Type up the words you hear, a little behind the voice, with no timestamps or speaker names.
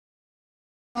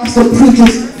Pastor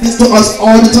preaches this to us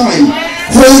all the time.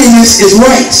 Holiness is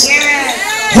right.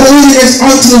 Holiness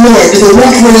unto the Lord is a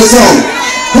watchword song.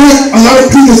 A lot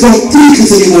of people don't preach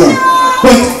this anymore.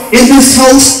 But in this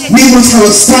house, we must have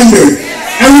a standard.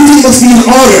 Everything must be in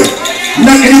order.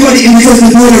 Not anybody in the church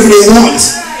can do whatever they want.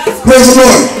 Praise the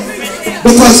Lord.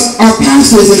 Because our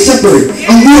pastor is a shepherd,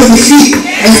 and we are the sheep.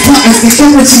 As the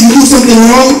shepherd sees you do something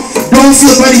wrong, don't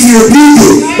feel bad if he rebukes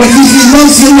you. But he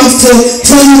loves you enough to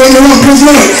tell you when you're wrong. Praise the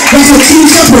Lord. That's a true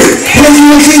shepherd. Praise the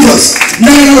Lord Jesus.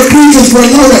 Not a lot of preachers will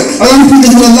allow that. A lot of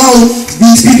people will allow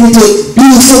these people to do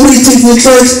so many things in the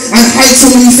church and hide so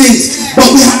many things. But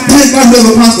we have, thank God we have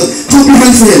a pastor. Clap your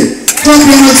hands for him. Clap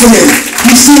your hands for him.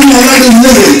 He's seeing a lot of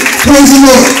living. Praise the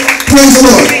Lord. Praise the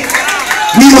Lord.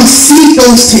 We must see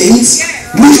those things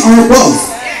which are above.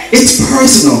 It's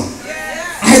personal.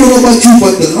 I don't know about you,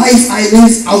 but the life I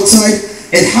live outside,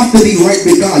 it have to be right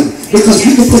with God. Because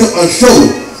we can put up a show.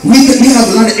 We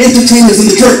have a lot of entertainers in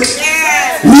the church.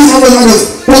 We have a lot of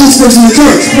boasters in the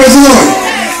church. Praise the Lord.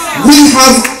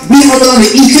 We have a lot of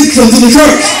Egyptians in the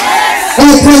church.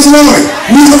 Oh, praise the Lord.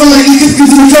 We have a lot of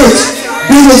Egyptians in the church.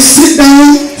 They will sit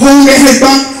down, hold their head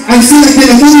back, and feel like they're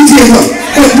in a movie theater.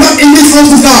 But not in this house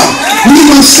of God. We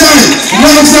must stand.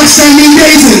 Let us not stand in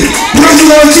gazing. Praise the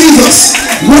Lord Jesus.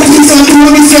 What we found to what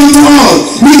we found to all.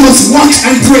 We must watch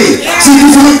and pray. See,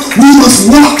 we must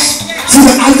watch. See,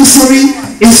 the adversary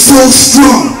is so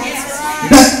strong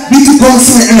that we can go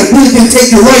outside and a bullet can take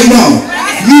you right now.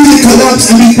 You can collapse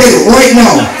and be dead right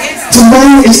now.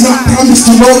 Tomorrow is not promised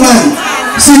to no man.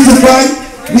 Saints of God,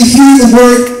 we hear the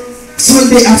word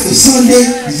Sunday after Sunday,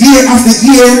 year after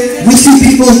year. We see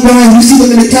people dying. We see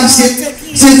them in the casket.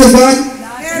 Saints of God,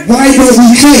 why don't we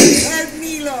change?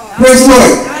 Praise the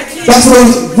Lord. That's what.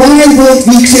 Why won't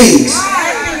we change?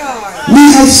 We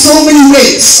have so many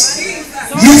ways.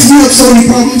 Yes, we have so many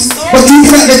problems, but you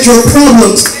cannot let your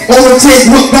problems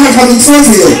overtake what God has in store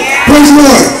for you. Praise the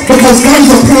Lord. Because God is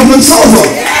a problem solver.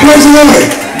 Praise the Lord.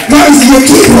 God is your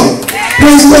keeper.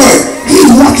 Praise the Lord. He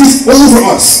watches over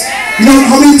us. You know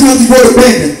how many times you go to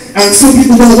bed and some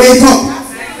people don't wake up?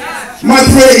 My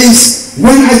prayer is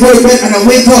when I go to bed and I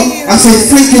wake up, I say,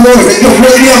 thank you, Lord, that you're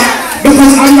waking me up.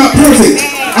 Because I'm not perfect.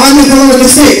 I make a lot of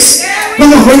mistakes. No,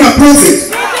 we're not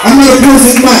perfect. I'm not a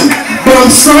perfect man. But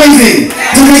I'm striving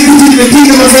to make it into the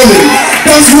kingdom of heaven.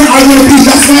 That's where I want to be.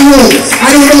 That's my home. I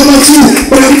don't know about you,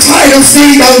 but I'm tired of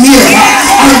staying down here.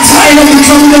 I'm tired of the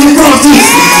trouble and the crosses.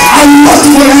 I want to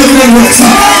go to heaven and rest.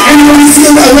 Anyone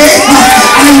feel that way?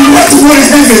 I want to go to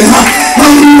heaven.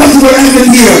 How do you want to go to heaven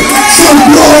here? Show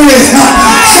glory.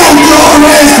 Show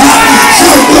glory.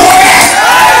 Show glory.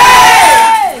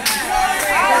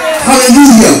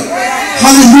 Hallelujah.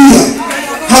 Hallelujah.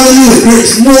 Hallelujah. There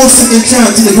is no second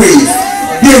chance in the grave.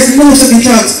 There is no second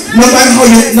chance. No matter how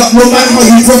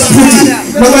you dress pretty,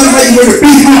 no matter how you wear a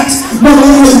big hat, no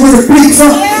matter how you wear a big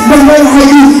frock, no matter how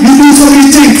you do so many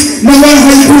things, no matter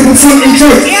how you put up front in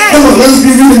church. Come on, let's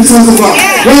be real in the house of God.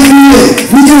 Let's be real.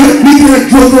 We cannot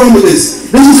joke around with this.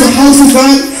 This is the house of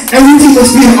God. Everything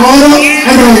must be in order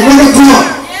and on one o'clock.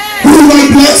 Who might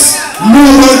bless? No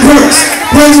one curse.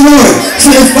 Praise the Lord. So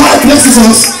if God blesses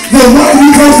us, then why are we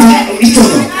cursing each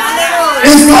other?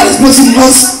 If God is blessing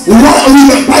us, why are we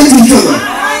not biting each other?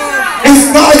 If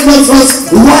God loves us,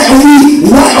 why are we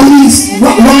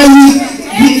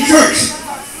in church?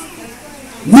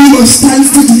 We must stand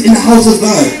fitted in the house of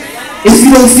God. If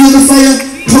you don't feel the fire,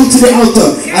 come to the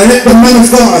altar and let the man of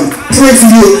God pray for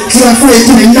you so that fire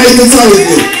can ignite inside of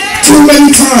you. Too many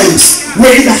times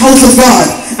we're in the house of God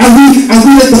and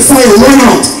we let the fire run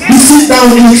out. We sit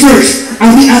down in the church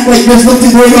and we act like there's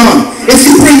nothing going on. If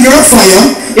you bring your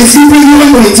fire, if you bring your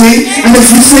anointing, and if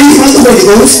you say you have the Holy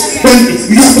Ghost, then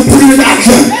you have to put it into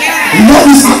action. Love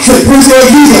is action. Praise the Lord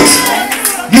Jesus.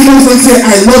 You know, if I say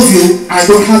I love you, I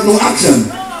don't have no action.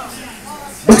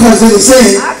 Because there's a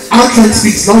saying, action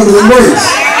speaks louder than words.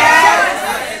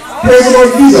 Praise the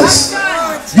Lord Jesus.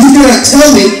 You cannot tell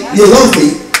me you love me,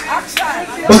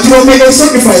 but you don't make no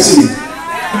sacrifice for me.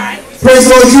 Praise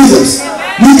the Lord Jesus.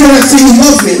 You cannot say you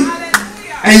love me,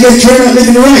 and yet you're not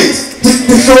living right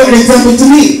to show an example to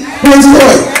me. Praise the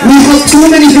Lord. We have too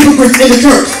many hypocrites in the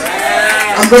church.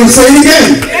 I'm going to say it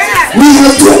again. We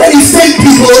have too many fake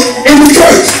people in the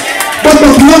church. But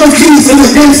the blood of Jesus is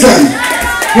against them.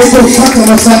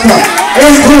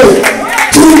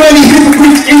 Too many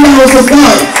hypocrites in the house of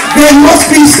God. They must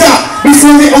be stopped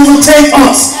before they overtake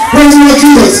us. Praise the Lord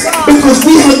Jesus. Because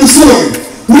we have the sword.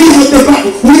 We have the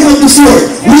battle. We have the sword.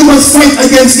 We must fight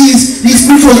against these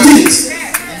spiritual things.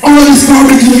 All this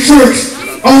garbage in the church.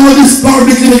 All this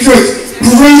garbage in the church.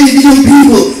 Praying the young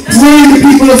people. Praying the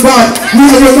people of God. We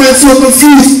have our minds so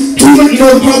confused. Too many, you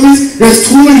know the problem is, there's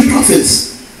too many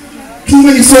prophets. Too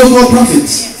many so-called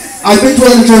prophets. I've been to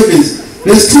other churches.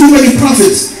 There's too many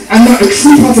prophets and not a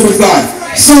true prophet of God.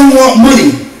 Some want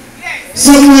money.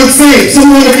 Some want fame. Some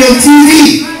want to be on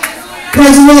TV.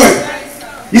 Praise the Lord.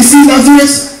 You see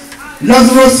Lazarus?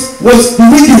 Lazarus was the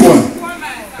wicked one,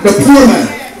 the poor man.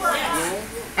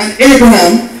 And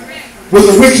Abraham was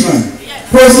a rich man.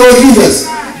 Praise the Lord Jesus.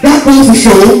 That goes to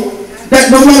show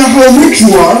that no matter how rich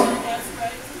you are,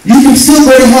 you can still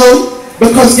go to hell,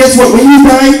 because guess what? When you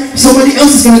die, somebody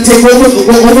else is going to take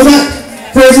over that.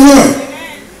 Praise the Lord.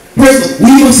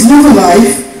 We must live a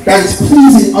life that is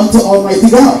pleasing unto Almighty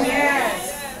God.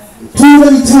 Too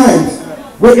many times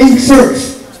we're in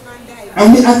church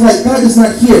and we act like God is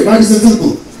not here. God is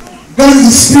invisible. God is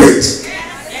a spirit.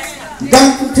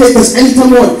 God can take us anytime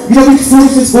we want. You know which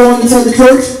foolishness go on inside the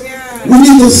church? We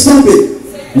need to stop it.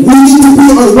 We need to be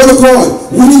on one accord.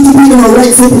 We need to be in our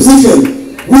rightful position.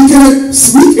 We cannot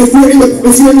speak if you're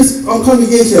in this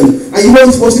congregation and you know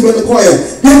you're supposed to be in the choir.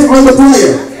 Get on the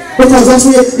choir, because that's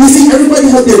where you see everybody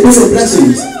have their different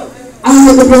blessings. I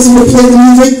have the blessing to play the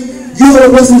music. You have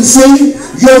the blessing to sing.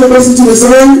 You have the blessing to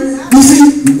discern. You see,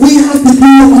 we have to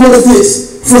do all of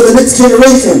this for the next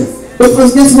generation.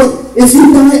 Because guess what? If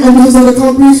you die and this is not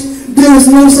accomplished, there is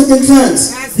no second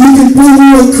chance. You can bring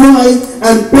and cry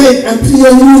and beg and plead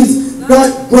on your knees. God,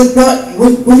 when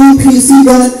you see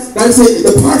God, God say,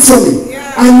 depart from me.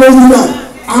 I know you not.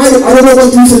 I don't know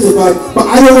what you said to God, but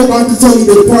I don't want God to tell you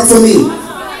to depart from me.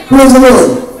 Praise the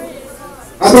Lord.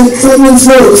 I've been traveling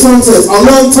slow, the song says, a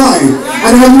long time,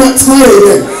 and I'm not tired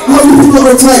yet. How many people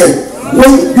are tired?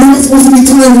 Well, you're not supposed to be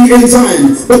tired when you're in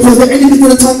Zion, because the enemy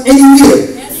can attack any year,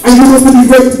 and you have to be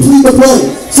ready to plead the blood.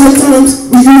 Sometimes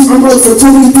we use our mouth for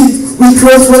too many things. We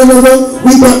curse one another,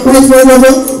 we backbite one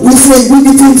another, we say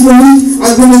wicked things to the weak,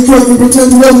 and then we try to pretend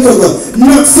to love each other.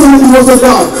 Not so in the words of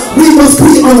God. We must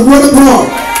be on one accord.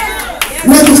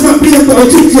 Let us not be like the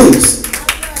Egyptians.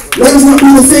 Let us not be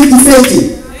the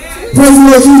fakey. Praise the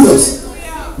Lord Jesus.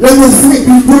 Let us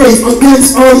be brave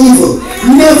against all evil.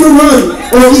 Never run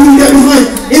or even get behind.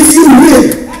 If you win,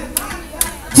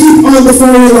 keep on the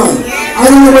forward line. I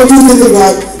don't know what you think of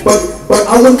God, but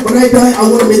when I die, I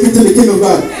want to make it to the kingdom of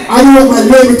God. I don't want my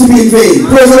labor to be in vain.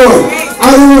 Praise the Lord.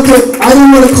 I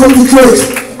don't want to come to church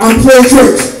and play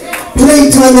church.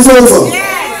 Playing time is over.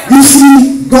 You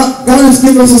see, God has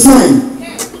given us a sign.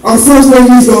 Our first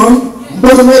lady is gone.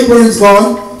 Brother Nightburn is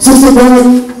gone. Sister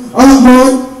Gordon, Aunt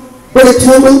Maud, Brother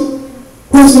Campbell.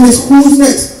 Question is, who's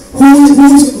next? Who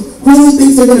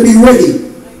thinks they're going to be ready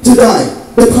to die?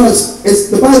 Because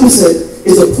the Bible said,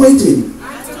 is appointed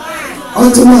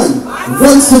unto man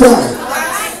once to die.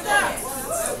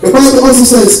 The Bible also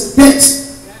says, death,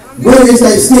 where is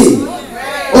thy sting?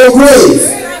 O grave,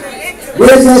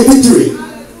 where is thy victory?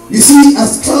 You see,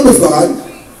 as a child of God,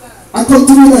 I come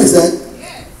to realize that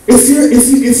if you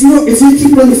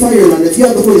keep on the fire land, if you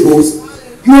have the Holy Ghost,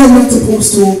 you're not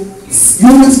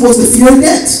supposed to fear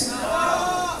death.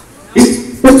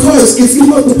 Because if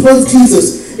you have the blood of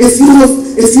Jesus, if you know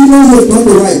you have done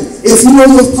the right, if you know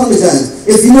you have apologized,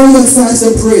 if you know you have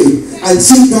fasted and prayed and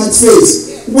seek God's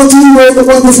face, what do you worry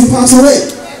about if you pass away?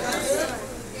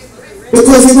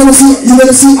 Because you're going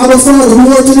to see our Father who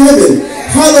art in heaven.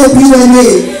 Hallowed be thy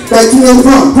name, thy kingdom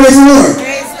come. Praise the Lord.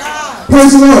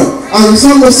 Praise the Lord. And the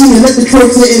song was singing, let the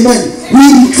church say amen.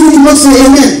 We truly must say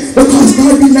amen, because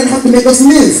God did not have to make us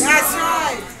live. That's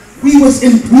right. We was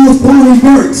born in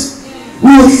dirt.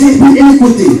 We were shaped in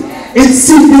iniquity. In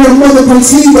sin, our mother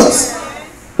conceived us.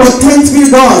 But thanks be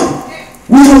to God,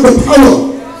 we have the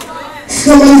power.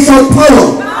 Somebody shout power.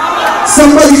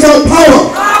 Somebody shout power.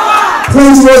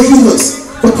 Praise the Lord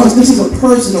Jesus. Because this is a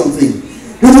personal thing.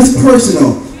 This is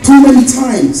personal. Too many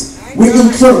times we're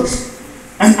in church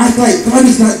and act like God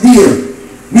is not there.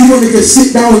 We want to just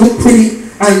sit down and look pretty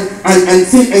and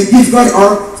think and give God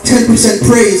our 10%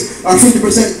 praise or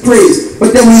 50% praise.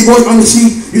 But then when you go on the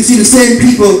street, you see the same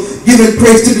people giving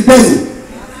praise to the devil.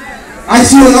 I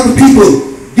see a lot of people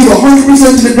give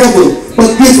 100% to the devil,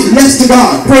 but give less to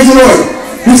God. Praise the Lord.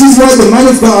 This is why the man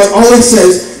of God always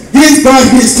says, give God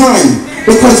his time.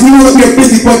 Because we know that we are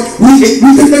busy, but we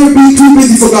can never be too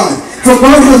busy for God. For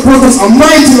God has brought us a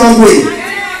mighty long way.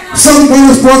 Some God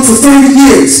has brought for 30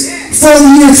 years,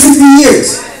 40 years, 50 years.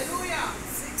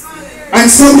 And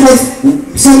some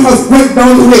have went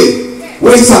down the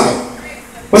wayside.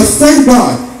 But thank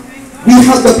God, we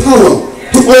have the power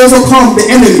to overcome the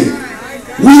enemy.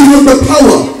 We have the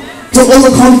power to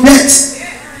overcome death.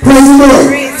 Praise the Lord.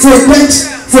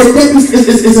 For death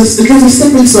is a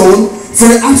stepping stone for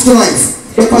the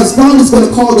afterlife. Because God is going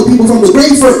to call the people from the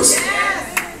grave first.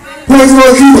 Praise the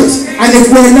Lord Jesus. And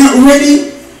if we're not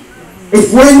ready,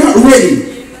 if we're not ready